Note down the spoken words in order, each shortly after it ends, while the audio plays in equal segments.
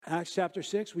Acts chapter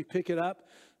 6, we pick it up,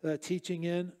 teaching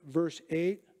in verse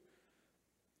 8.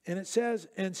 And it says,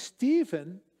 and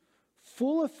Stephen,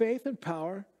 full of faith and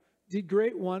power, did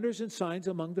great wonders and signs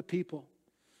among the people.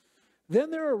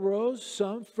 Then there arose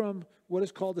some from what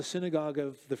is called the synagogue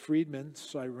of the freedmen,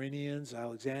 Cyrenians,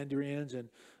 Alexandrians, and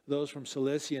those from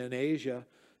Cilicia and Asia,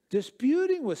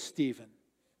 disputing with Stephen.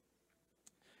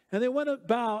 And they went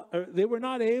about, or they were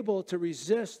not able to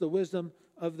resist the wisdom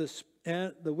of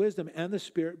the wisdom and the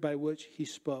spirit by which he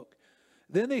spoke.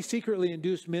 Then they secretly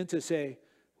induced men to say,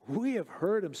 we have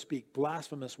heard him speak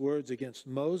blasphemous words against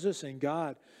Moses and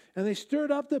God. And they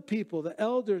stirred up the people, the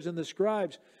elders and the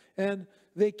scribes, and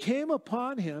they came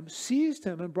upon him, seized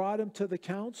him, and brought him to the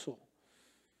council.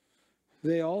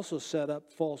 They also set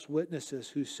up false witnesses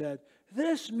who said,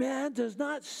 this man does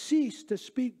not cease to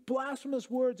speak blasphemous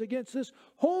words against this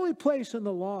holy place in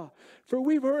the law. For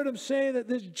we've heard him say that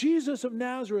this Jesus of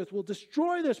Nazareth will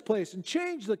destroy this place and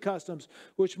change the customs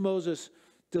which Moses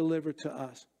delivered to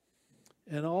us.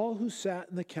 And all who sat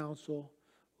in the council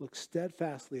looked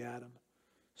steadfastly at him,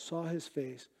 saw his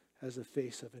face as the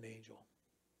face of an angel.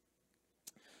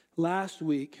 Last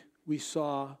week, we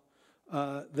saw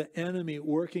the enemy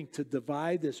working to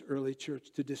divide this early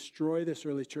church, to destroy this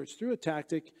early church through a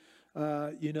tactic,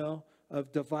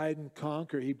 of divide and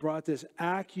conquer. He brought this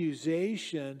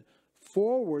accusation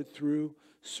forward through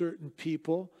certain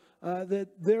people that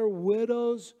their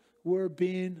widows were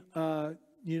being,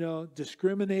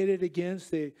 discriminated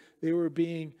against. They were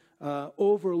being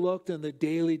overlooked in the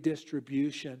daily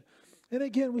distribution. And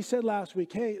again, we said last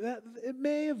week, hey, that it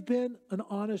may have been an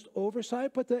honest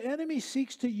oversight, but the enemy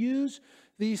seeks to use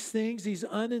these things, these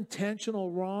unintentional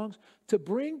wrongs, to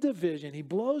bring division. He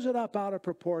blows it up out of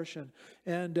proportion.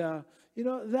 And,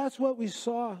 that's what we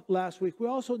saw last week. We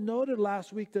also noted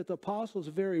last week that the apostles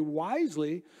very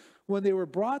wisely, when they were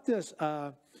brought this,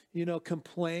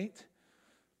 complaint,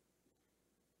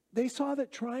 they saw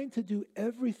that trying to do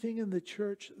everything in the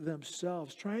church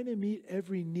themselves, trying to meet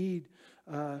every need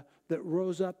that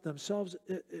rose up themselves,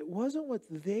 it wasn't what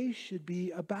they should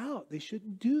be about. They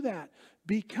shouldn't do that,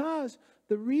 because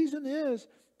the reason is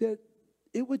that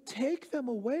it would take them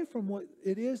away from what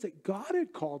it is that God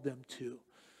had called them to.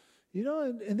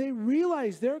 And they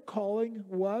realized their calling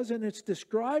was, and it's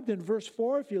described in verse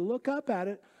 4, if you look up at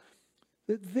it,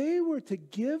 that they were to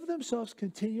give themselves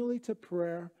continually to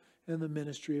prayer and the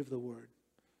ministry of the word.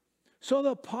 So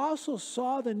the apostles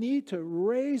saw the need to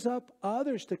raise up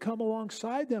others to come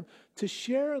alongside them to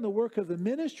share in the work of the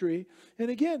ministry. And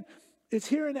again, it's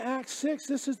here in Acts 6.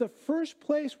 This is the first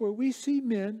place where we see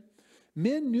men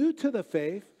new to the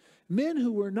faith, men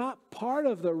who were not part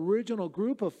of the original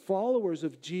group of followers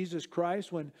of Jesus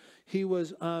Christ when he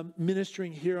was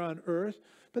ministering here on earth.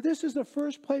 But this is the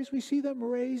first place we see them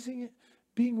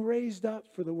being raised up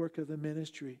for the work of the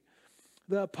ministry.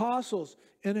 The apostles,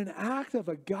 in an act of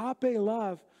agape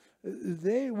love,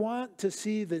 they want to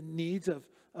see the needs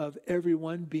of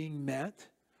everyone being met.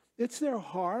 It's their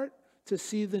heart to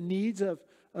see the needs of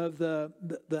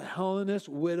the Hellenist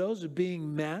widows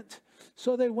being met.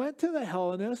 So they went to the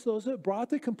Hellenists, those that brought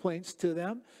the complaints to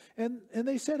them, and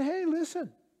they said, hey,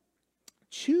 listen,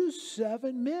 choose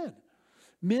 7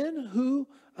 men who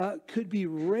could be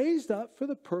raised up for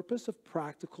the purpose of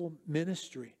practical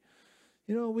ministry.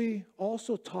 We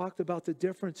also talked about the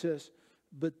differences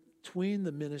between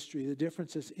the ministry, the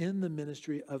differences in the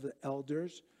ministry of the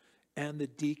elders and the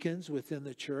deacons within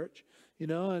the church.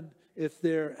 And if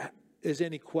there is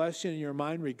any question in your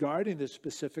mind regarding the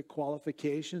specific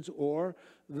qualifications or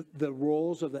the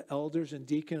roles of the elders and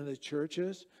deacon in the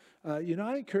churches, I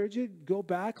encourage you to go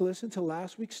back, listen to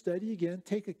last week's study again,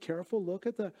 take a careful look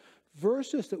at the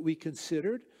verses that we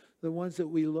considered, the ones that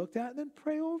we looked at, and then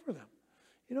pray over them.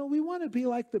 We want to be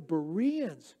like the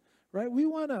Bereans, right? We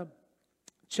want to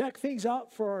check things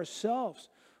out for ourselves.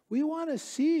 We want to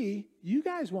see, you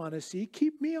guys want to see,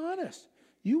 keep me honest.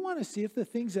 You want to see if the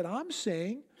things that I'm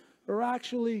saying are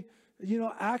actually,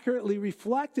 accurately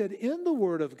reflected in the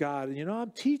Word of God.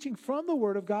 I'm teaching from the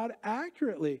Word of God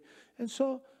accurately. And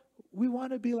so we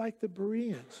want to be like the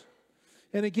Bereans.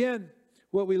 And again,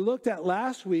 what we looked at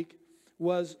last week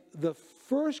was the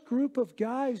first group of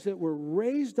guys that were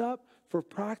raised up for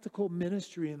practical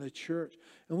ministry in the church.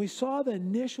 And we saw the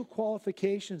initial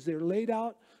qualifications. They're laid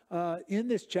out in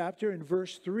this chapter in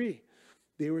verse 3.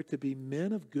 They were to be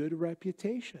men of good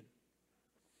reputation.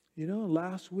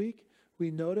 Last week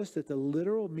we noticed that the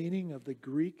literal meaning of the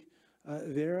Greek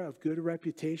there of good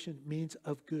reputation means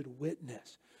of good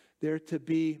witness. They're to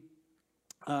be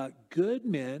good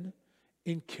men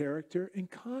in character and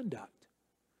conduct.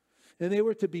 And they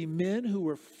were to be men who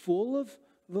were full of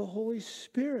the Holy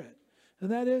Spirit. And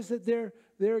that is that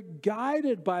they're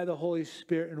guided by the Holy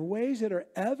Spirit in ways that are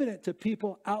evident to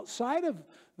people outside of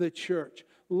the church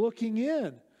looking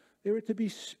in. They were to be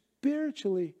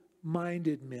spiritually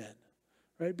minded men.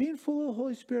 Right? Being full of the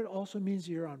Holy Spirit also means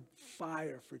you're on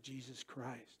fire for Jesus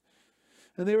Christ.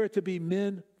 And they were to be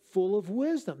men full of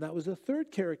wisdom. That was the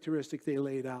third characteristic they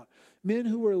laid out. Men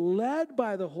who were led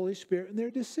by the Holy Spirit in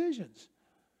their decisions.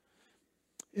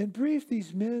 In brief,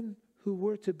 these men who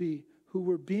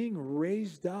were being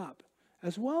raised up,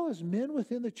 as well as men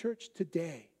within the church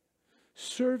today,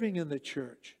 serving in the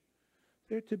church,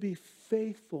 they're to be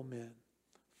faithful men.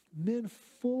 Men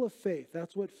full of faith.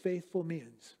 That's what faithful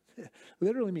means.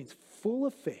 Literally means full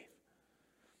of faith.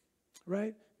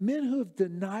 Right? Men who have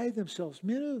denied themselves.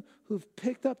 Men who've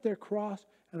picked up their cross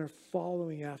and are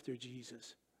following after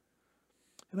Jesus.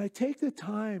 And I take the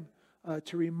time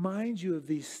to remind you of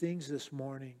these things this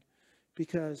morning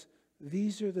because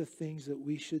these are the things that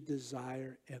we should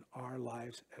desire in our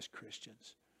lives as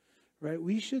Christians. Right?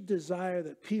 We should desire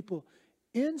that people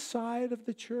inside of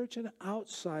the church and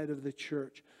outside of the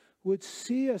church would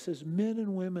see us as men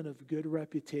and women of good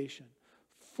reputation,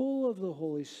 full of the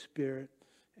Holy Spirit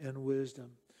and wisdom.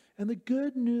 And the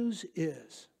good news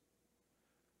is,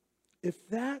 if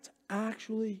that's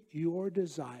actually your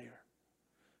desire,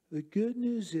 the good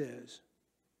news is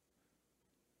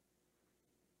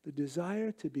the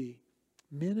desire to be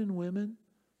men and women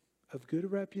of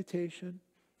good reputation,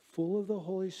 full of the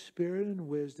Holy Spirit and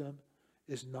wisdom,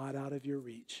 is not out of your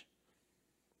reach.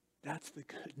 That's the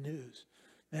good news.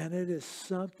 And it is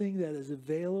something that is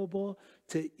available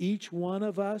to each one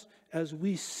of us as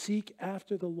we seek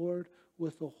after the Lord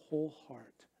with the whole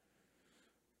heart.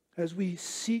 As we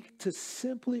seek to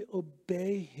simply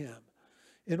obey Him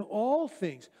in all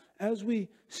things. As we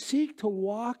seek to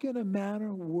walk in a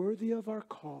manner worthy of our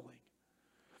calling.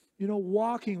 You know,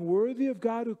 walking worthy of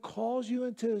God who calls you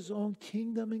into His own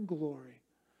kingdom and glory.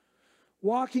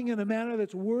 Walking in a manner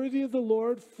that's worthy of the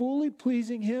Lord, fully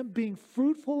pleasing Him, being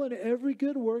fruitful in every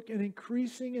good work, and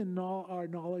increasing in our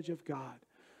knowledge of God.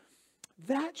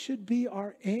 That should be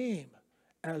our aim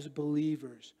as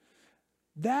believers.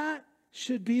 That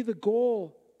should be the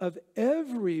goal of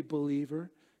every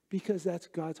believer because that's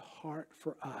God's heart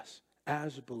for us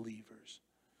as believers.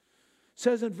 It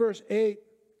says in verse 8,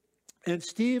 and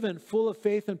Stephen, full of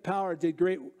faith and power, did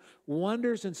great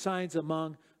wonders and signs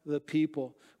among the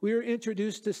people. We were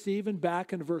introduced to Stephen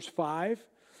back in verse 5,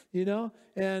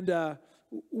 and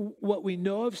what we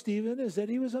know of Stephen is that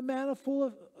he was a man full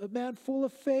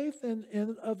of faith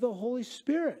and of the Holy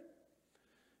Spirit.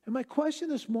 And my question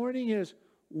this morning is,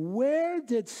 where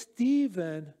did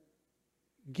Stephen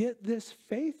get this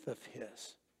faith of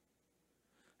his?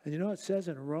 And it says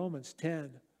in Romans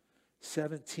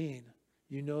 10:17,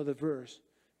 you know the verse,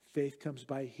 faith comes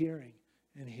by hearing,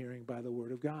 and hearing by the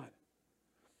word of God.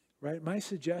 Right? My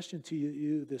suggestion to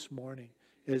you this morning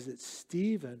is that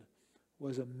Stephen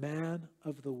was a man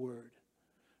of the word.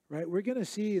 Right? We're going to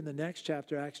see in the next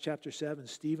chapter, Acts chapter 7,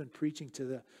 Stephen preaching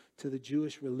to the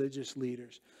Jewish religious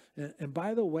leaders. And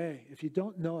by the way, if you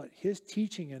don't know it, his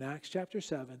teaching in Acts chapter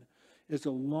 7 is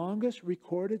the longest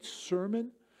recorded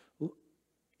sermon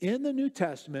in the New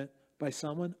Testament by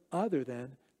someone other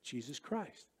than Jesus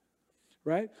Christ.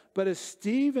 Right? But as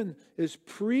Stephen is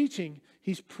preaching,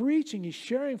 he's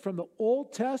sharing from the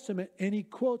Old Testament, and he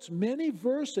quotes many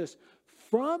verses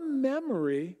from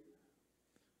memory,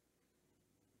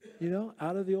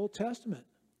 out of the Old Testament.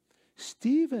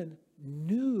 Stephen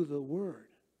knew the Word.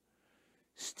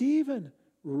 Stephen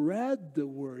read the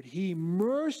Word. He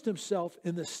immersed himself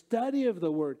in the study of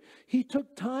the Word. He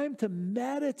took time to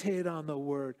meditate on the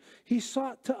Word. He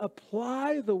sought to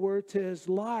apply the Word to his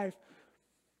life.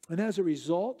 And as a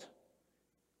result,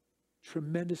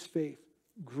 tremendous faith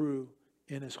grew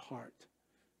in his heart.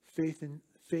 Faith in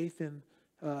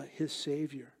his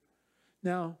Savior.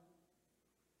 Now,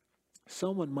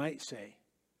 someone might say,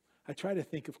 I try to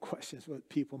think of questions what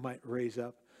people might raise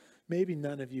up. Maybe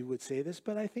none of you would say this,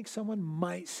 but I think someone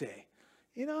might say,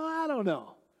 I don't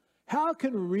know. How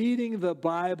can reading the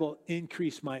Bible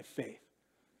increase my faith?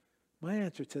 My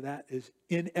answer to that is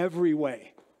in every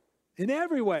way. In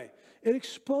every way. It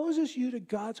exposes you to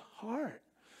God's heart.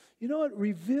 It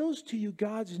reveals to you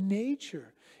God's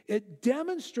nature. It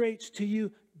demonstrates to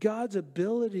you God's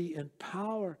ability and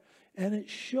power. And it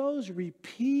shows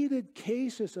repeated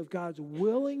cases of God's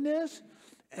willingness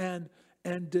and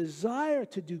desire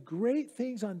to do great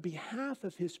things on behalf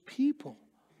of His people.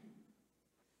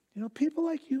 People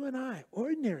like you and I,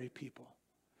 ordinary people.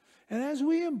 And as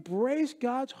we embrace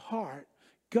God's heart,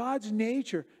 God's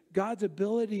nature, God's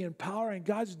ability and power, and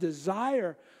God's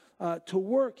desire to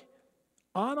work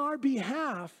on our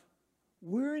behalf,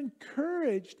 we're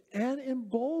encouraged and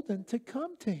emboldened to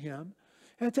come to him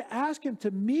and to ask him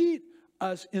to meet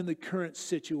us in the current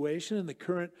situation, in the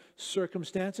current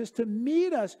circumstances, to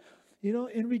meet us,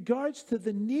 in regards to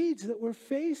the needs that we're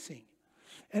facing.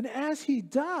 And as he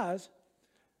does,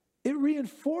 it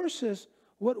reinforces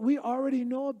what we already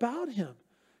know about him,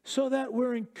 so that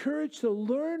we're encouraged to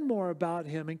learn more about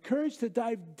him, encouraged to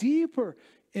dive deeper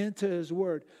into his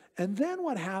word. And then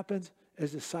what happens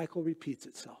is the cycle repeats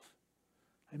itself.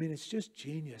 I mean, it's just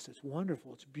genius. It's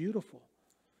wonderful. It's beautiful.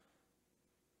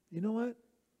 You know what?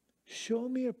 Show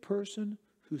me a person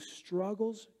who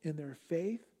struggles in their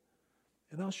faith,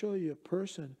 and I'll show you a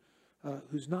person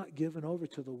who's not given over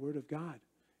to the Word of God.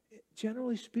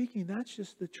 Generally speaking, that's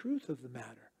just the truth of the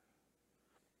matter.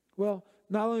 Well,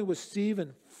 not only was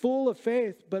Stephen full of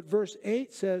faith, but verse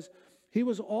 8 says he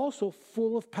was also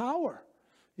full of power.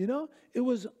 It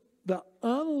was the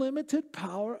unlimited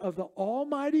power of the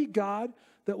Almighty God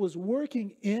that was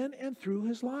working in and through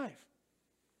his life.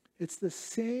 It's the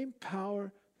same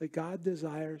power that God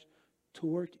desires to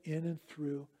work in and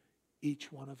through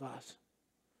each one of us.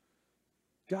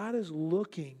 God is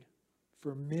looking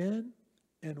for men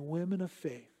and women of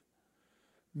faith,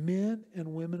 men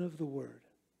and women of the Word,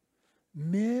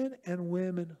 men and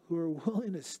women who are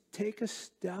willing to take a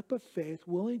step of faith,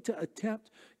 willing to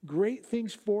attempt great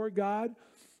things for God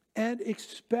and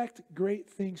expect great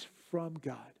things from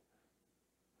God.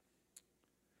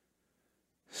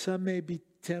 Some may be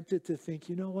tempted to think,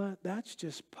 you know what, that's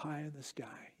just pie in the sky.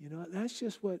 That's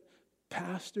just what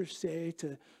pastors say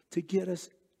to get us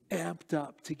amped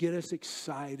up, to get us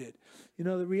excited.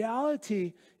 The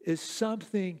reality is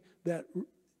something that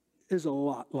is a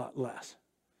lot less.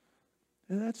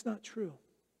 And that's not true.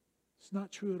 It's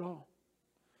not true at all.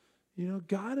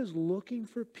 God is looking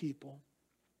for people.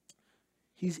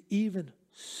 He's even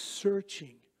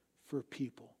searching for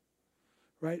people,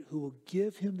 right, who will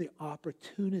give him the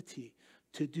opportunity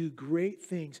to do great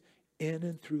things in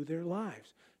and through their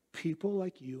lives. People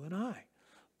like you and I.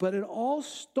 But it all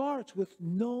starts with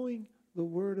knowing the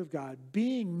Word of God,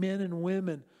 being men and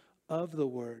women of the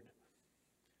Word.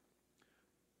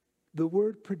 The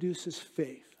Word produces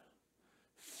faith.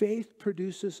 Faith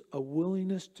produces a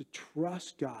willingness to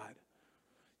trust God.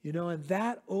 And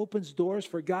that opens doors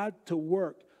for God to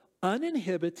work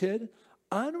uninhibited,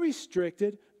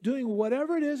 unrestricted, doing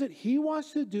whatever it is that he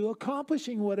wants to do,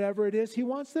 accomplishing whatever it is he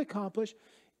wants to accomplish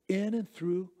in and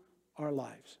through our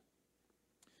lives.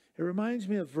 It reminds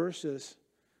me of verses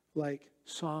like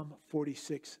Psalm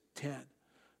 46:10.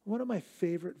 One of my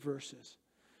favorite verses.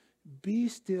 Be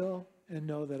still and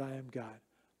know that I am God.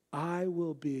 I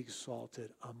will be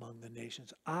exalted among the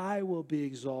nations. I will be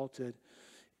exalted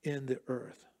in the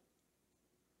earth.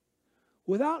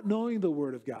 Without knowing the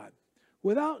Word of God,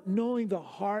 without knowing the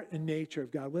heart and nature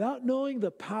of God, without knowing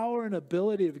the power and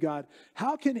ability of God,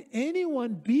 how can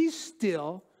anyone be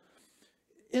still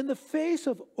in the face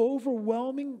of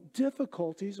overwhelming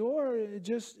difficulties or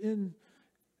just in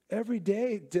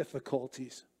everyday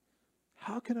difficulties?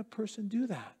 How can a person do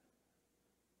that?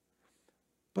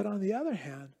 But on the other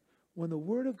hand, when the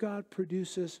Word of God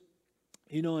produces,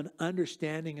 an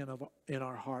understanding in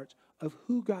our hearts of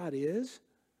who God is,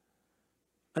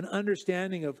 an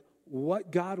understanding of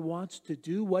what God wants to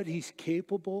do, what he's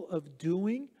capable of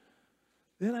doing,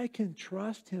 then I can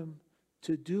trust him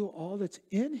to do all that's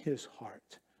in his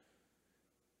heart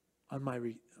on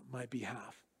my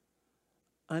behalf.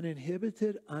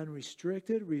 Uninhibited,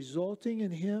 unrestricted, resulting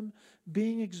in him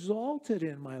being exalted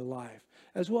in my life,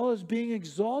 as well as being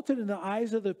exalted in the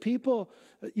eyes of the people,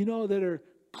 that are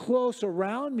close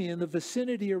around me, in the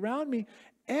vicinity around me,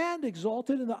 and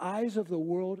exalted in the eyes of the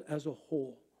world as a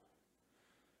whole.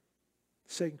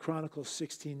 2 Chronicles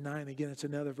 16:9, again, it's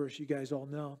another verse you guys all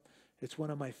know. It's one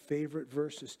of my favorite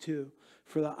verses too.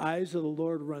 For the eyes of the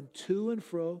Lord run to and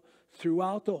fro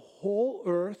throughout the whole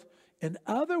earth. In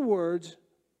other words,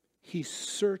 he's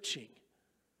searching.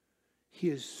 He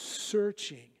is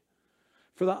searching.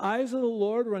 For the eyes of the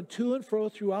Lord run to and fro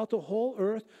throughout the whole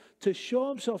earth to show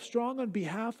himself strong on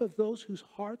behalf of those whose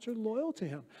hearts are loyal to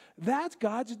him. That's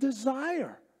God's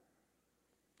desire.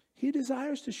 He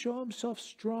desires to show himself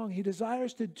strong. He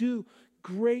desires to do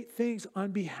great things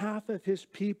on behalf of his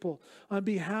people, on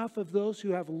behalf of those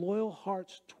who have loyal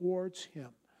hearts towards him.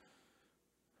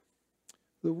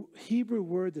 The Hebrew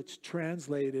word that's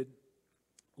translated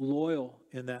loyal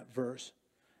in that verse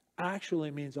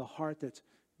actually means a heart that's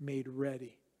made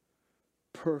ready,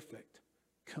 perfect,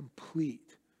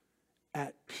 complete,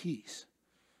 at peace,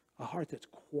 a heart that's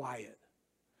quiet.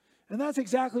 And that's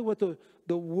exactly what the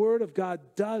Word of God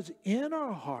does in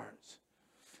our hearts.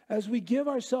 As we give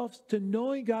ourselves to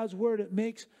knowing God's Word, it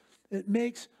makes It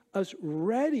makes us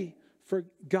ready for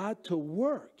God to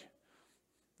work.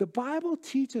 The Bible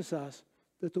teaches us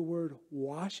that the word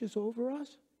washes over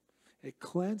us. It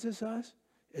cleanses us.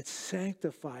 It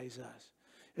sanctifies us.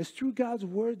 It's through God's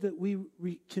word that we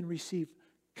can receive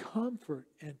comfort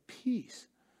and peace,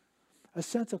 a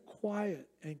sense of quiet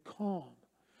and calm.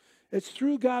 It's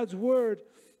through God's word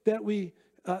that we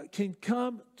can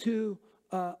come to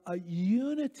a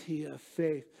unity of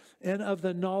faith and of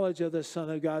the knowledge of the Son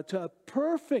of God, to a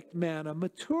perfect man, a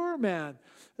mature man,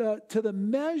 to the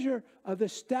measure of the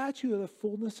stature of the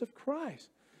fullness of Christ.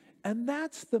 And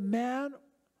that's the man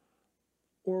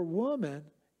or woman.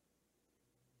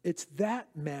 It's that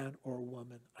man or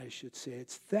woman, I should say.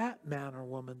 It's that man or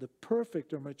woman, the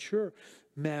perfect or mature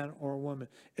man or woman.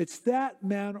 It's that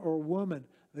man or woman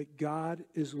that God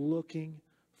is looking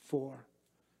for,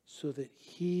 so that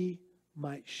he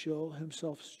might show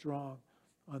himself strong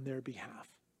on their behalf.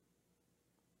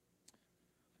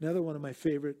 Another one of my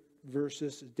favorite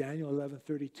verses is Daniel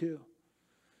 11:32.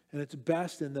 And it's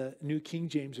best in the New King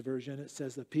James Version. It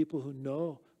says, the people who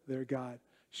know their God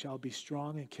shall be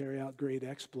strong and carry out great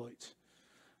exploits.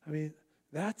 I mean,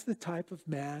 that's the type of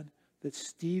man that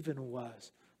Stephen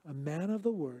was. A man of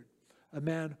the word, a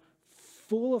man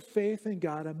full of faith in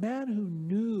God, a man who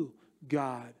knew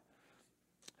God.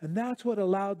 And that's what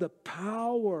allowed the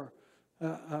power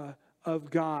of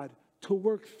God to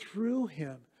work through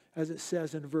him, as it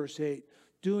says in verse 8,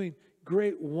 doing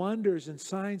great wonders and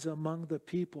signs among the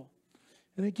people.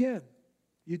 And again,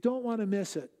 you don't want to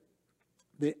miss it.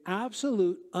 The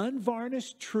absolute,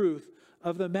 unvarnished truth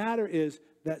of the matter is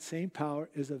that same power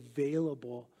is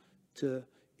available to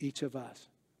each of us.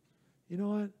 You know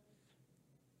what?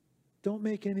 Don't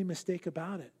make any mistake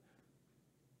about it.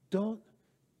 Don't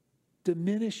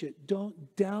diminish it.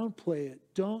 Don't downplay it.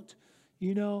 Don't,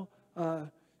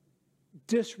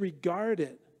 disregard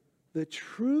it. The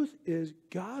truth is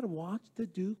God wants to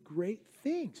do great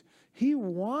things. He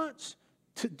wants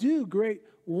to do great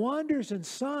wonders and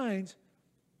signs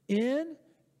in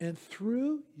and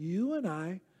through you and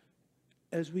I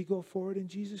as we go forward in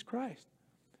Jesus Christ.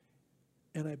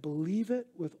 And I believe it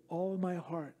with all of my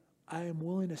heart. I am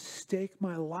willing to stake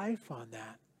my life on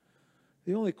that.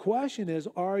 The only question is,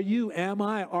 are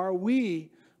we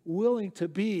willing to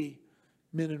be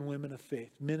men and women of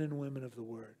faith, men and women of the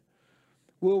Word?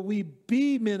 Will we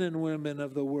be men and women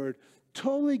of the Word,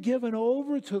 totally given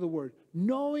over to the Word,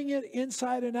 knowing it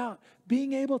inside and out,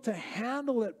 being able to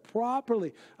handle it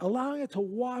properly, allowing it to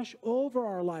wash over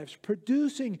our lives,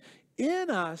 producing in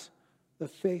us the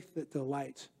faith that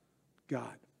delights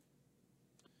God?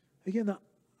 Again, the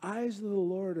eyes of the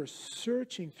Lord are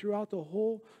searching throughout the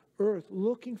whole earth,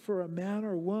 looking for a man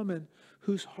or woman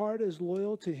whose heart is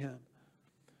loyal to him,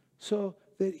 so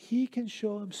that he can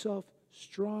show himself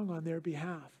strong on their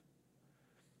behalf.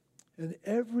 And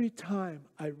every time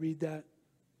I read that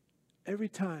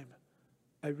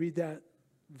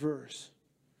verse,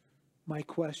 my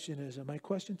question is, and my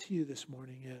question to you this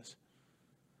morning is,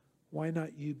 why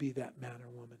not you be that man or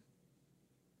woman?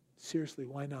 Seriously,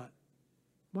 why not?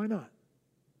 Why not?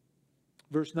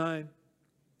 Verse 9.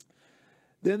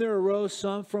 Then there arose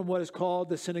some from what is called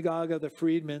the synagogue of the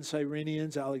freedmen,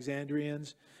 Cyrenians,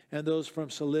 Alexandrians, and those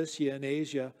from Cilicia and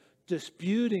Asia,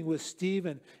 disputing with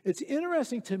Stephen. It's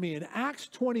interesting to me, in Acts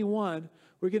 21,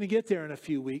 we're going to get there in a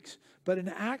few weeks, but in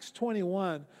Acts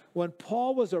 21, when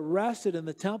Paul was arrested in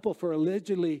the temple for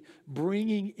allegedly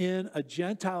bringing in a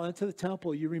Gentile into the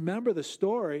temple, you remember the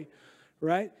story,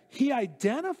 right? He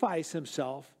identifies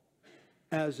himself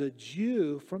as a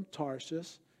Jew from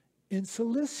Tarsus in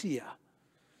Cilicia.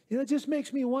 It just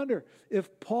makes me wonder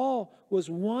if Paul was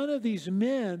one of these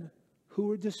men who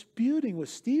were disputing with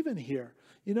Stephen here.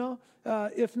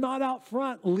 If not out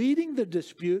front leading the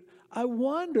dispute, I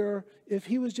wonder if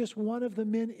he was just one of the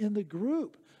men in the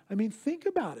group. I mean, think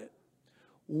about it.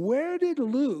 Where did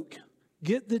Luke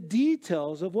get the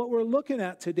details of what we're looking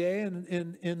at today and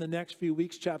in the next few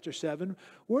weeks, chapter 7?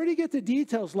 Where did he get the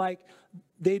details like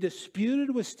they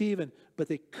disputed with Stephen, but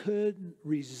they couldn't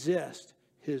resist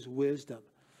his wisdom?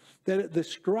 That the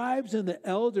scribes and the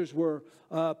elders were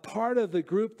part of the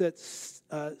group that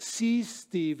seized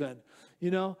Stephen.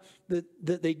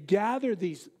 That they gathered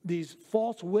these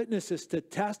false witnesses to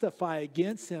testify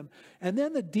against him. And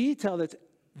then the detail that's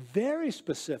very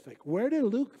specific. Where did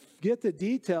Luke get the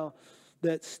detail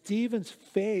that Stephen's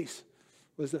face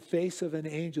was the face of an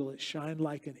angel? It shined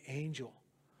like an angel.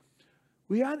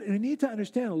 We need to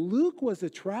understand, Luke was the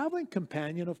traveling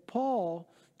companion of Paul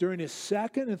during his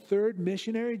second and third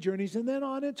missionary journeys and then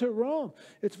on into Rome.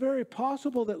 It's very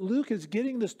possible that Luke is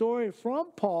getting the story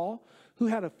from Paul, who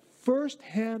had a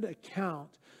first-hand account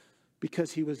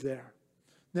because he was there.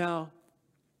 Now,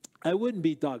 I wouldn't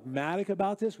be dogmatic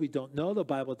about this. We don't know. The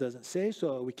Bible doesn't say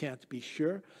so. We can't be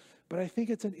sure. But I think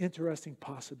it's an interesting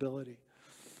possibility.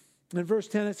 In verse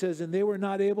 10 it says, and they were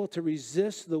not able to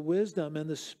resist the wisdom and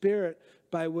the spirit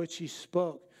by which he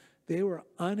spoke. They were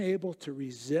unable to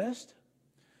resist.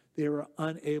 They were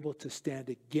unable to stand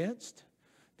against.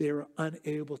 They were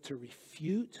unable to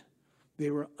refute.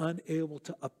 They were unable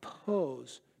to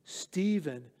oppose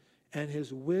Stephen and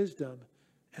his wisdom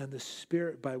and the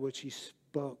spirit by which he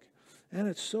spoke. And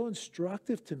it's so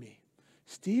instructive to me.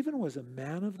 Stephen was a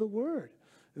man of the word.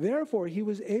 Therefore, he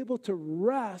was able to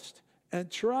rest and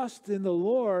trust in the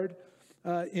Lord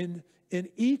in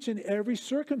each and every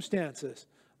circumstances,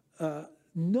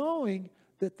 knowing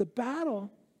that the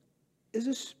battle is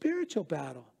a spiritual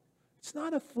battle. It's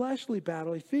not a fleshly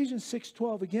battle. Ephesians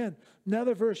 6:12, again,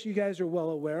 another verse you guys are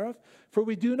well aware of. For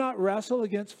we do not wrestle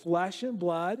against flesh and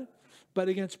blood, but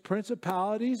against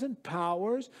principalities and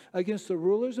powers, against the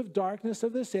rulers of darkness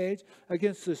of this age,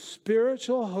 against the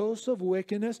spiritual hosts of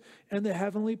wickedness in the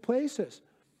heavenly places.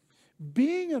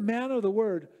 Being a man of the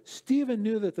word, Stephen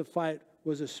knew that the fight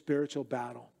was a spiritual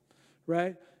battle,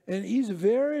 right? And he's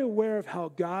very aware of how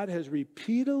God has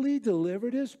repeatedly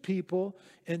delivered his people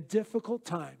in difficult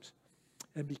times.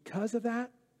 And because of that,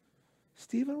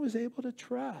 Stephen was able to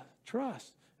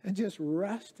trust and just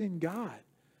rest in God.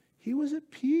 He was at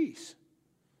peace.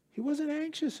 He wasn't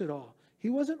anxious at all. He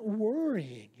wasn't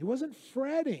worrying. He wasn't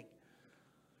fretting.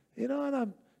 And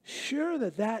I'm sure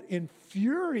that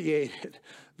infuriated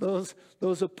those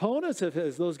opponents of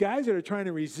his, those guys that are trying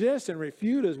to resist and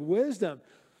refute his wisdom.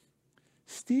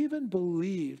 Stephen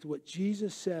believed what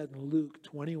Jesus said in Luke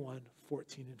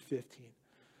 21:14 and 15.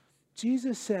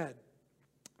 Jesus said,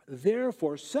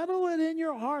 therefore, settle it in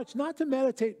your hearts, not to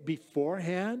meditate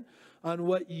beforehand on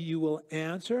what you will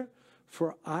answer,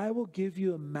 for I will give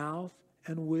you a mouth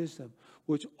and wisdom,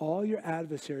 which all your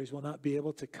adversaries will not be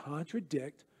able to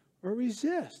contradict or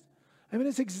resist. I mean,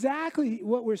 it's exactly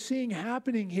what we're seeing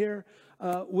happening here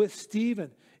with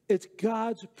Stephen. It's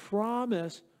God's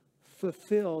promise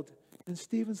fulfilled in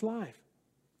Stephen's life.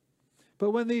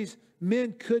 But when these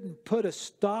men couldn't put a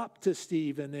stop to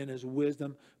Stephen and his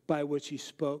wisdom by which he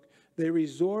spoke, they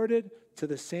resorted to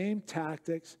the same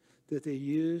tactics that they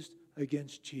used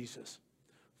against Jesus.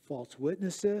 False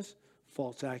witnesses,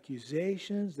 false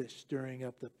accusations, they're stirring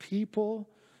up the people.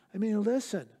 I mean,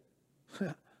 listen,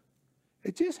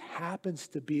 it just happens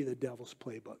to be the devil's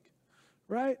playbook,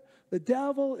 right? The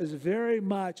devil is very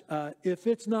much, if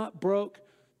it's not broke,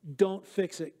 don't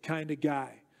fix it kind of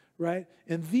guy, right?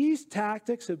 And these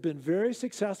tactics have been very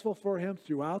successful for him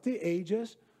throughout the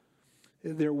ages.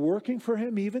 They're working for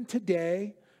him even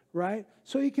today, right?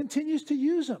 So he continues to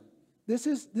use them. This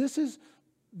is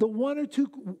the one or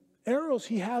two arrows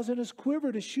he has in his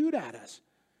quiver to shoot at us.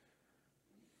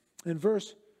 In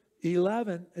verse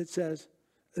 11, it says,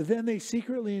 then they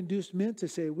secretly induced men to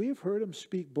say, we've heard him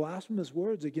speak blasphemous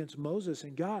words against Moses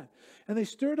and God. And they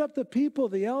stirred up the people,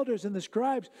 the elders and the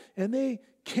scribes, and they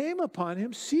came upon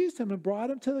him, seized him, and brought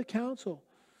him to the council.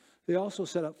 They also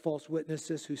set up false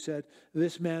witnesses who said,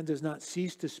 this man does not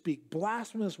cease to speak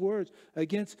blasphemous words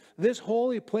against this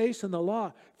holy place and the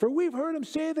law. For we've heard him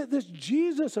say that this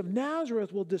Jesus of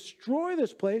Nazareth will destroy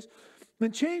this place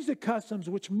and change the customs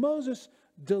which Moses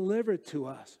delivered to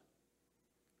us.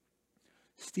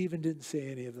 Stephen didn't say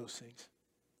any of those things.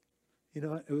 You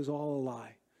know, it was all a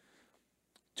lie.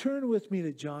 Turn with me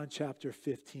to John chapter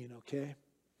 15, okay?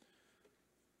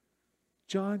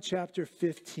 John chapter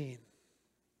 15.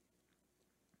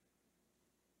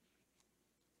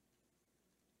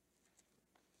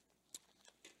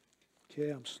 Okay,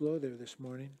 I'm slow there this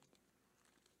morning.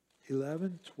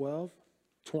 11, 12,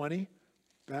 20,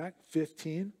 back,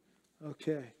 15.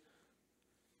 Okay.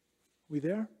 We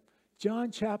there?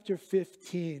 John chapter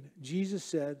 15, Jesus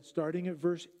said, starting at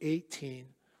verse 18,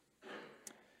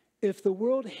 if the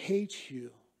world hates you,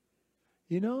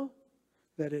 you know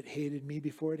that it hated me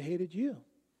before it hated you.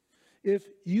 If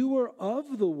you were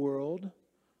of the world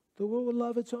would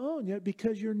love its own. Yet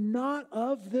because you're not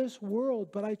of this world,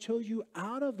 but I chose you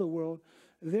out of the world,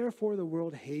 therefore the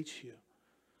world hates you.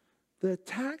 The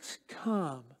attacks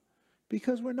come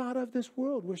because we're not of this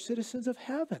world. We're citizens of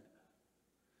heaven.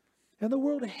 And the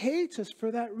world hates us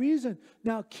for that reason.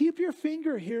 Now, keep your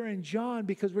finger here in John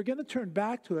because we're going to turn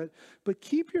back to it. But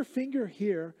keep your finger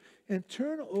here and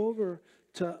turn over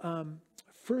to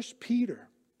 1 Peter.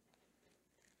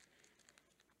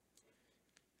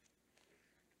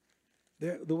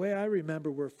 The way I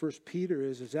remember where 1 Peter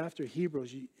is after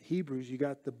Hebrews, you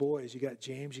got the boys. You got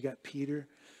James, you got Peter,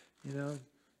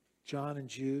 John and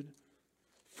Jude.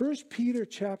 1 Peter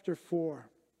chapter 4.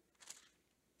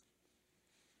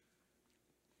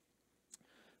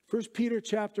 1 Peter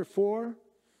chapter 4,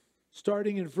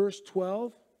 starting in verse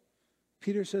 12,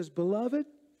 Peter says, "Beloved,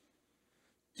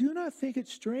 do not think it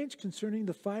strange concerning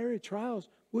the fiery trials,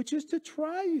 which is to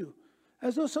try you,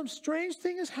 as though some strange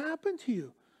thing has happened to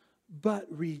you. But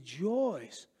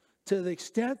rejoice to the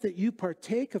extent that you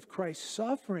partake of Christ's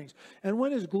sufferings. And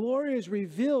when his glory is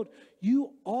revealed,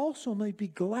 you also may be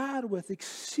glad with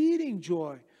exceeding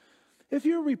joy. If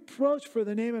you're reproached for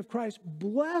the name of Christ,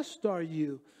 blessed are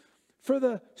you, for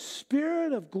the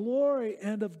Spirit of glory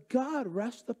and of God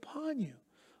rests upon you.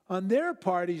 On their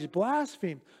part, he's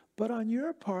blasphemed, but on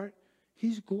your part,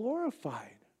 he's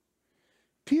glorified."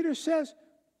 Peter says,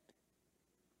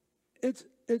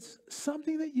 it's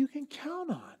something that you can count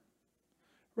on,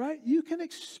 right? You can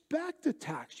expect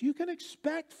attacks. You can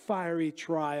expect fiery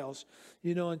trials,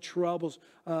 and troubles.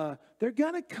 They're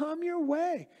going to come your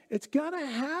way. It's going to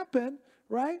happen,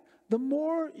 right? The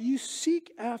more you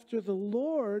seek after the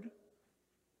Lord,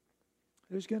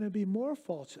 there's going to be more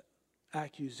false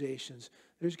accusations.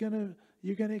 You're going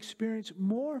to experience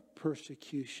more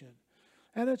persecution.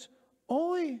 And it's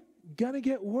only going to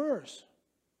get worse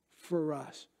for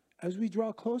us as we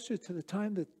draw closer to the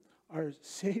time that our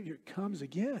Savior comes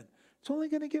again. It's only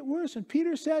going to get worse. And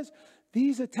Peter says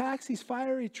these attacks, these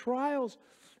fiery trials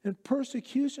and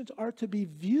persecutions are to be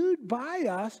viewed by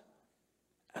us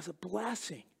as a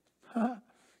blessing.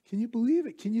 Can you believe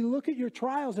it? Can you look at your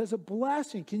trials as a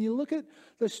blessing? Can you look at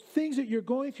the things that you're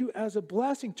going through as a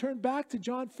blessing? Turn back to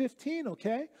John 15,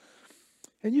 okay?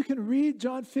 And you can read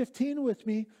John 15 with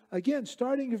me, again,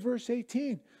 starting in verse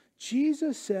 18.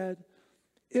 Jesus said,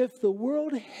 "If the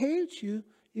world hates you,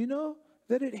 you know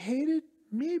that it hated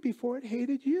me before it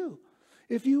hated you.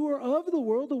 If you were of the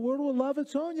world will love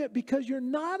its own, yet because you're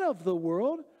not of the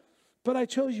world, but I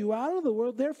chose you out of the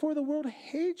world, therefore the world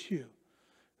hates you.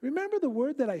 Remember the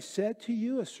word that I said to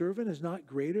you, a servant is not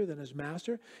greater than his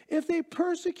master. If they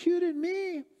persecuted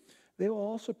me, they will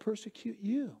also persecute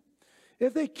you.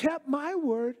 If they kept my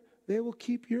word, they will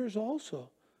keep yours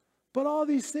also. But all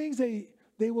these things they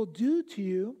will do to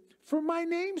you for my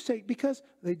name's sake, because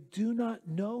they do not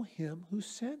know him who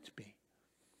sent me.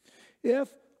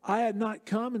 If I had not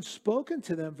come and spoken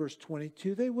to them," verse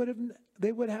 22, they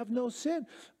would have no sin.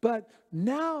 But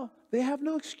now they have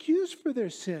no excuse for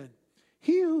their sin.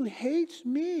 He who hates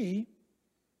me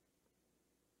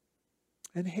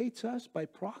and hates us by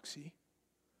proxy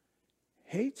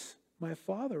hates my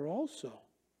Father also.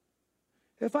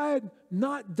 If I had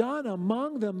not done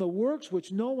among them the works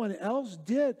which no one else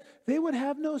did, they would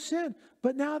have no sin.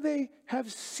 But now they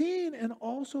have seen and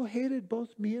also hated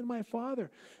both me and my Father.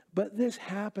 But this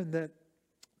happened that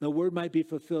the word might be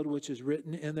fulfilled which is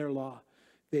written in their law.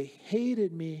 They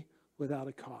hated me without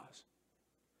a cause.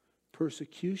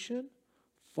 Persecution,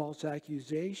 false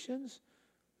accusations,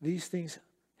 these things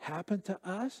happen to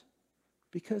us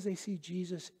because they see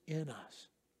Jesus in us.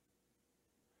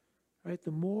 Right?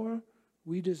 The more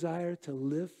we desire to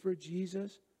live for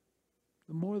Jesus,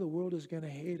 the more the world is going to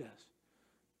hate us.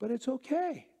 But it's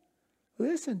okay.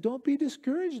 Listen, don't be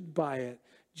discouraged by it.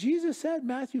 Jesus said,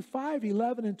 Matthew 5,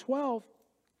 11 and 12,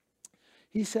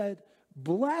 he said,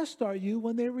 "Blessed are you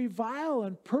when they revile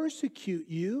and persecute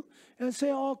you and say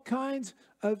all kinds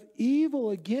of evil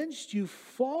against you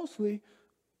falsely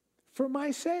for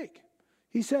my sake."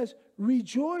 He says,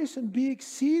 "Rejoice and be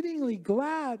exceedingly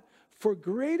glad, for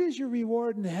great is your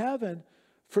reward in heaven,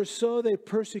 for so they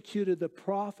persecuted the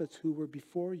prophets who were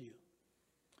before you."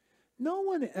 No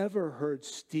one ever heard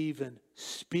Stephen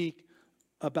speak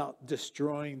about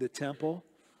destroying the temple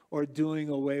or doing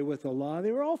away with the law.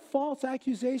 They were all false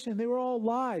accusations. They were all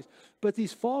lies. But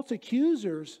these false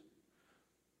accusers,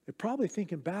 they're probably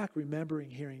thinking back, remembering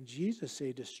hearing Jesus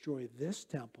say, "Destroy this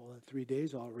temple, in 3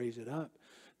 days I'll raise it up."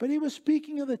 But he was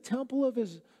speaking of the temple of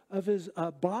his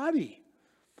body.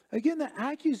 Again, the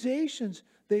accusations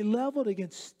they leveled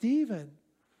against Stephen,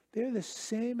 they're the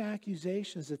same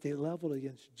accusations that they leveled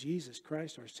against Jesus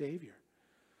Christ, our Savior.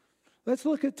 Let's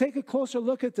take a closer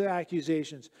look at the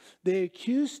accusations. They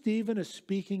accused Stephen of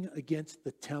speaking against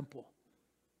the temple.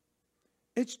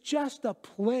 It's just a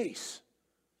place.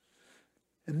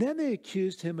 And then they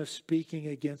accused him of speaking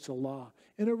against the law.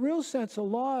 In a real sense, the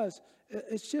law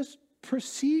it's just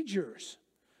procedures,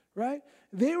 right?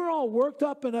 They were all worked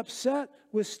up and upset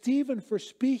with Stephen for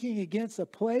speaking against a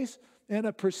place and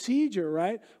a procedure,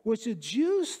 right? Which the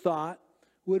Jews thought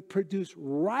would produce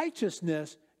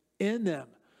righteousness in them.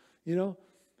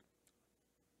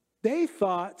 They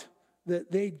thought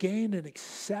that they'd gain an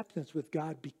acceptance with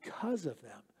God because of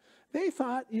them. They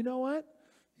thought, you know what?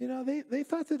 they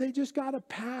thought that they just got a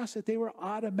pass, that they were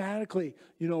automatically,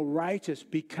 righteous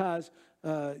because,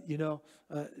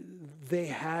 they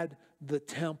had the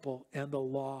temple and the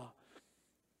law.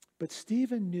 But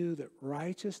Stephen knew that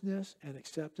righteousness and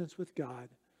acceptance with God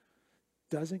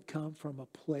doesn't come from a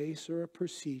place or a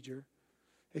procedure.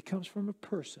 It comes from a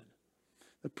person,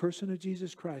 the person of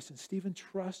Jesus Christ. And Stephen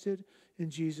trusted in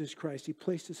Jesus Christ. He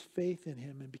placed his faith in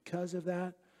him. And because of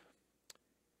that,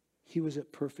 he was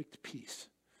at perfect peace,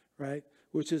 right?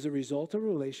 Which is a result of a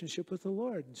relationship with the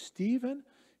Lord. And Stephen,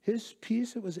 his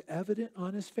peace, it was evident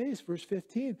on his face. Verse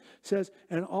 15 says,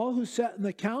 and all who sat in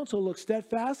the council looked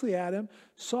steadfastly at him,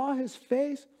 saw his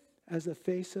face as the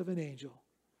face of an angel.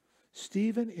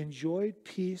 Stephen enjoyed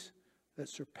peace that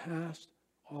surpassed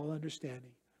all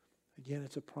understanding. Again,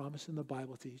 it's a promise in the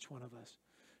Bible to each one of us,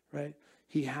 right?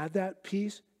 He had that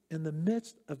peace in the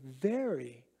midst of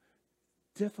very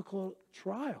difficult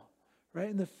trial, right?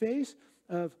 In the face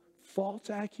of false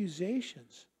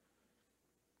accusations.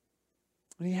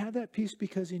 And he had that peace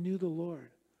because he knew the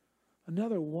Lord.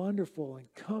 Another wonderful and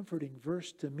comforting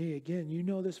verse to me. Again, you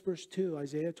know this verse too,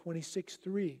 Isaiah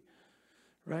 26:3,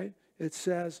 right? It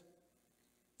says,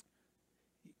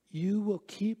 you will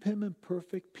keep him in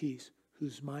perfect peace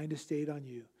whose mind is stayed on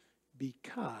you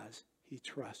because he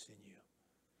trusts in you.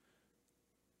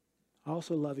 I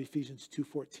also love Ephesians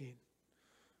 2:14.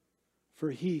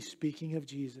 For he, speaking of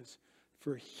Jesus,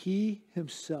 for he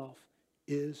himself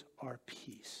is our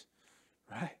peace.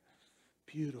 Right?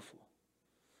 Beautiful.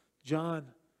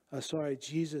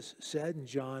 Jesus said in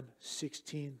John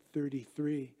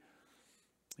 16:33,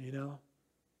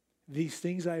 these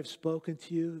things I have spoken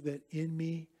to you, that in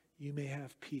me you may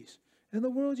have peace. In the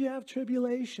world you have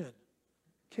tribulation.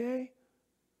 Okay?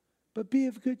 But be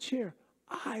of good cheer.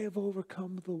 I have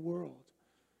overcome the world.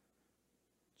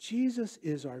 Jesus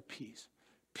is our peace.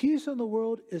 Peace in the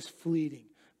world is fleeting.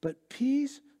 But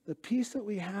peace, the peace that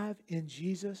we have in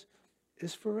Jesus,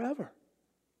 is forever.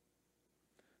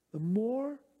 The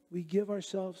more we give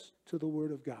ourselves to the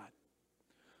Word of God,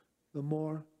 the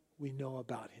more we know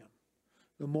about Him.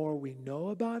 The more we know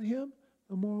about Him,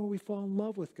 the more we fall in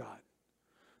love with God.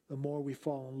 The more we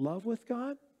fall in love with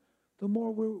God, the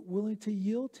more we're willing to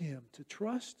yield to Him, to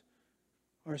trust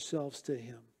ourselves to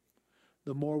Him.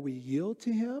 The more we yield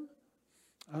to Him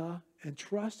and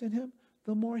trust in Him,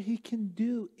 the more He can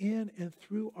do in and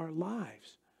through our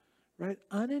lives, right?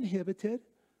 Uninhibited,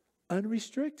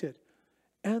 unrestricted.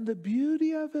 And the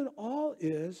beauty of it all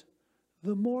is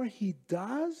the more He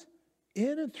does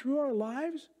in and through our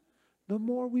lives, the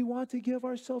more we want to give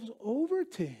ourselves over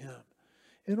to Him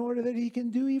in order that He can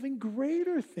do even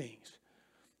greater things,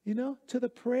 to the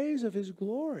praise of His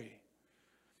glory.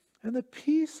 And the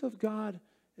peace of God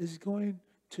is going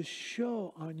to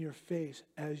show on your face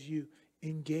as you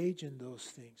engage in those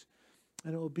things.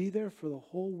 And it will be there for the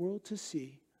whole world to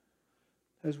see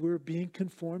as we're being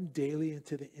conformed daily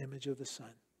into the image of the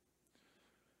Son.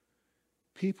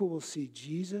 People will see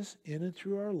Jesus in and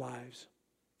through our lives,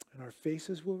 and our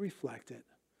faces will reflect it.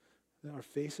 And our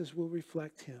faces will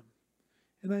reflect Him.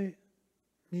 And I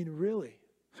mean, really,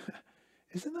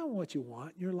 isn't that what you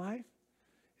want in your life?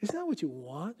 Isn't that what you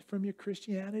want from your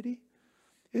Christianity?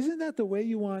 Isn't that the way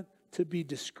you want to be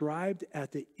described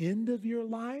at the end of your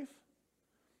life?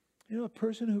 A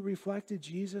person who reflected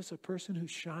Jesus, a person who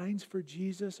shines for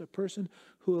Jesus, a person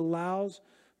who allows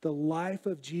the life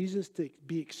of Jesus to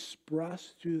be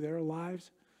expressed through their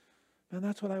lives. And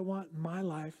that's what I want in my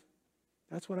life.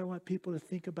 That's what I want people to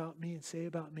think about me and say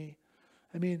about me.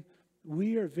 I mean,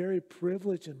 we are very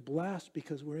privileged and blessed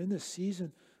because we're in this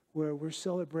season where we're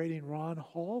celebrating Ron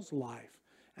Hall's life.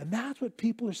 And that's what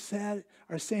people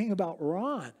are saying about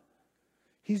Ron.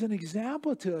 He's an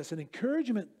example to us, an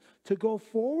encouragement to go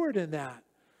forward in that,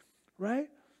 right?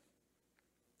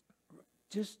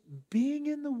 Just being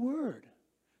in the Word,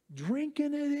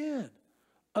 drinking it in,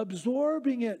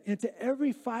 absorbing it into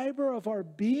every fiber of our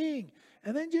being,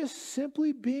 and then just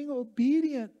simply being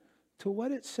obedient to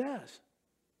what it says.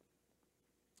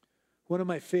 One of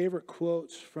my favorite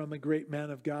quotes from a great man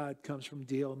of God comes from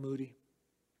D.L. Moody.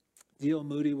 D.L.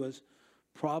 Moody was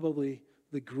probably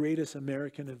the greatest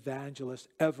American evangelist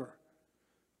ever.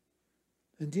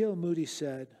 And D.L. Moody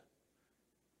said,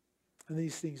 and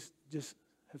these things just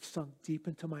have sunk deep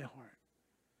into my heart.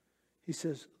 He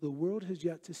says, the world has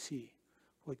yet to see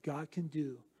what God can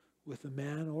do with a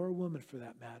man or a woman for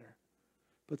that matter.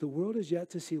 But the world has yet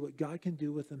to see what God can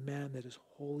do with a man that is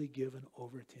wholly given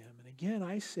over to Him. And again,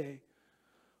 I say,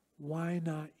 why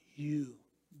not you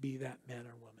be that man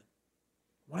or woman?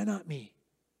 Why not me?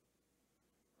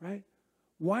 Right?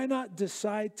 Why not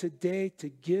decide today to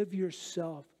give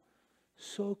yourself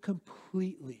so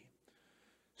completely,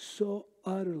 so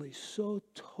utterly, so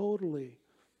totally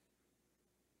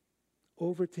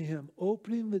over to him,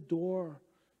 opening the door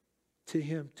to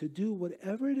him to do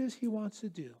whatever it is he wants to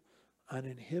do,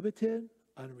 uninhibited,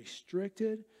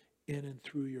 unrestricted, in and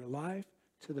through your life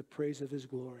to the praise of his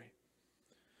glory.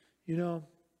 You know,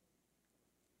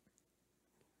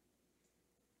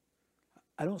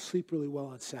 I don't sleep really well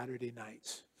on Saturday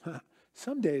nights.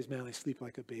 Some days, man, I sleep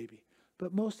like a baby.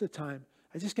 But most of the time,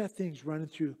 I just got things running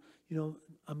through. You know,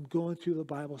 I'm going through the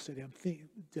Bible study. I'm thinking,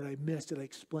 did I miss? Did I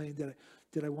explain?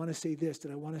 Did I want to say this?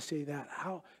 Did I want to say that?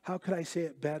 How could I say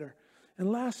it better?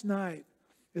 And last night,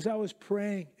 as I was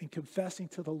praying and confessing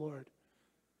to the Lord,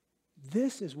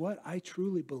 this is what I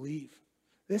truly believe.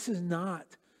 This is not,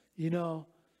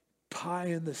 pie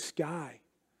in the sky.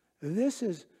 This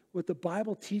is what the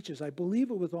Bible teaches. I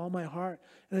believe it with all my heart.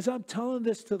 And as I'm telling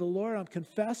this to the Lord, I'm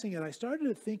confessing it. I started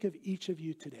to think of each of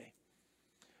you today.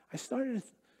 I started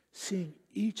seeing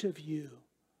each of you.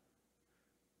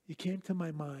 You came to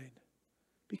my mind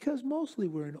because mostly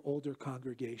we're an older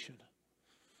congregation,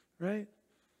 right?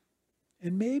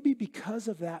 And maybe because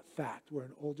of that fact, we're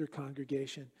an older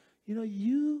congregation,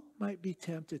 you might be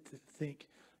tempted to think,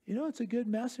 it's a good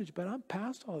message, but I'm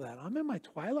past all that. I'm in my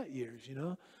twilight years,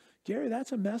 Gary,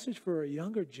 that's a message for a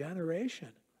younger generation.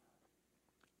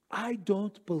 I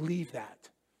don't believe that.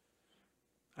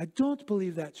 I don't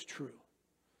believe that's true.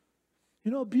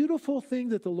 A beautiful thing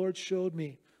that the Lord showed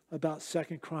me about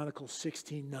 2 Chronicles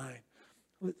 16:9.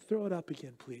 Throw it up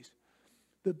again, please.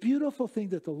 The beautiful thing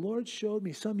that the Lord showed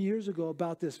me some years ago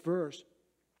about this verse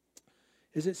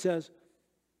is it says,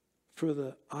 "For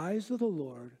the eyes of the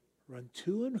Lord run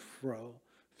to and fro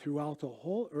throughout the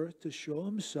whole earth to show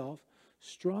himself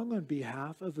strong on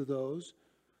behalf of those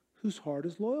whose heart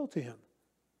is loyal to him."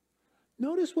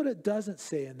 Notice what it doesn't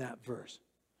say in that verse.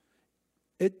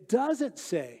 It doesn't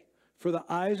say, "For the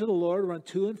eyes of the Lord run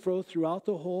to and fro throughout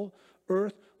the whole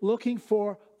earth looking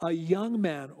for a young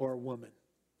man or a woman."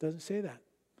 It doesn't say that.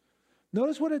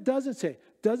 Notice what it doesn't say.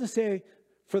 It doesn't say,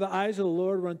 "For the eyes of the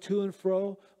Lord run to and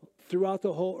fro throughout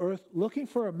the whole earth looking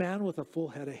for a man with a full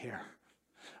head of hair."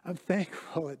 I'm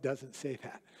thankful it doesn't say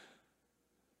that.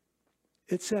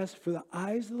 It says, "For the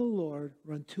eyes of the Lord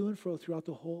run to and fro throughout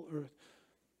the whole earth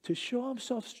to show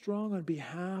himself strong on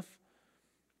behalf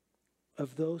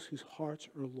of those whose hearts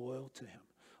are loyal to him."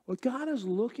 What God is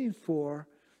looking for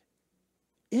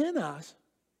in us,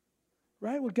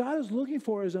 right? What God is looking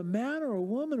for is a man or a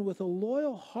woman with a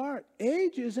loyal heart.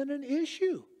 Age isn't an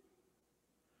issue,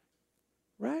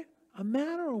 right? A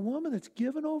man or a woman that's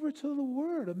given over to the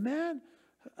Word. A man,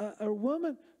 a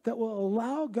woman that will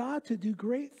allow God to do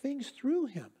great things through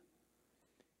him.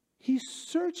 He's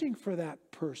searching for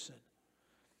that person.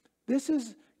 This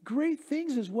is great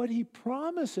things is what he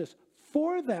promises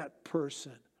for that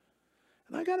person.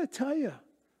 And I got to tell you,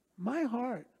 my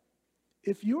heart,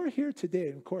 if you're here today,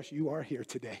 and of course you are here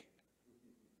today.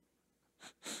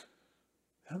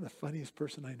 I'm the funniest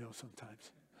person I know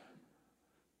sometimes.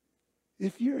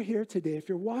 If you're here today, if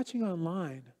you're watching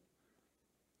online,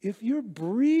 if you're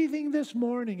breathing this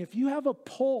morning, if you have a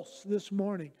pulse this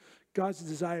morning, God's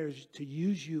desire is to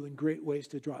use you in great ways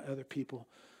to draw other people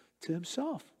to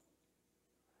himself.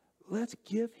 Let's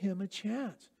give him a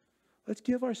chance. Let's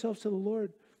give ourselves to the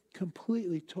Lord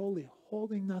completely, totally,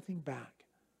 holding nothing back.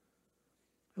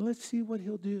 And let's see what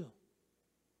he'll do.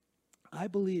 I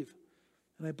believe,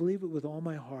 and I believe it with all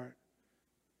my heart,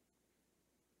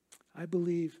 I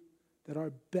believe that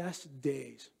our best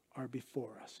days are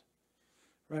before us.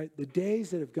 Right? The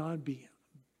days that have gone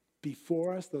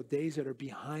before us, the days that are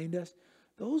behind us,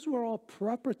 those were all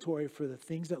preparatory for the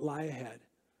things that lie ahead.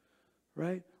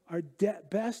 Right? Our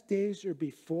best days are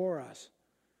before us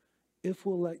if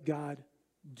we'll let God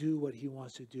do what he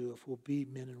wants to do, if we'll be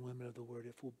men and women of the Word,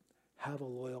 if we'll have a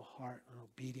loyal heart, an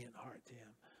obedient heart to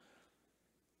him.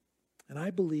 And I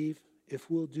believe if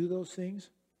we'll do those things,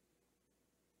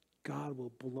 God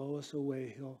will blow us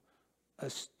away. He'll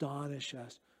astonish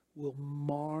us. We'll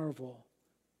marvel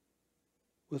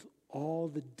with all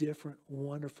the different,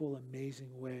 wonderful,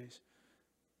 amazing ways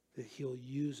that he'll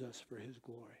use us for his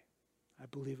glory. I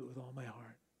believe it with all my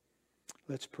heart.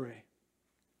 Let's pray.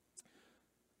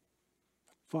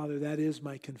 Father, that is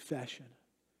my confession.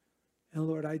 And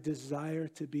Lord, I desire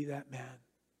to be that man.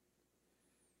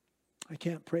 I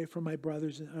can't pray for my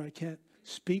brothers, or I can't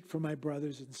speak for my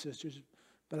brothers and sisters,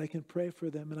 but I can pray for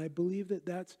them. And I believe that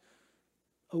that's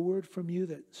a word from you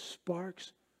that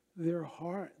sparks their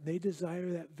heart. They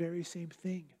desire that very same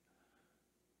thing.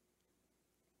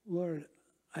 Lord,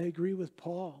 I agree with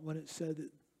Paul when it said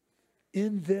that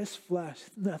in this flesh,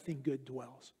 nothing good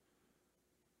dwells.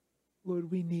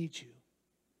 Lord, we need you.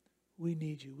 We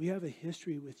need you. We have a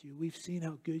history with you. We've seen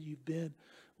how good you've been.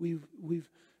 We've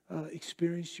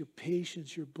experienced your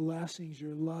patience, your blessings,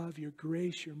 your love, your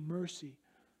grace, your mercy.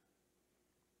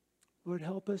 Lord,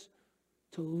 help us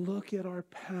to look at our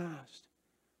past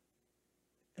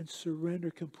and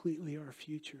surrender completely our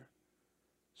future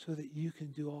so that you can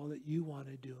do all that you want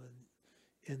to do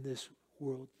in this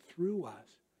world through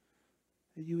us.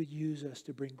 That you would use us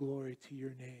to bring glory to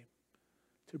your name,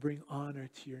 to bring honor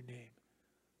to your name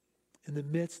in the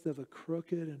midst of a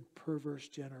crooked and perverse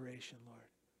generation, Lord.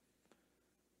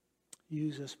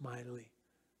 Use us mightily.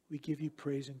 We give you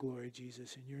praise and glory,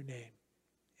 Jesus, in your name.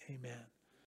 Amen.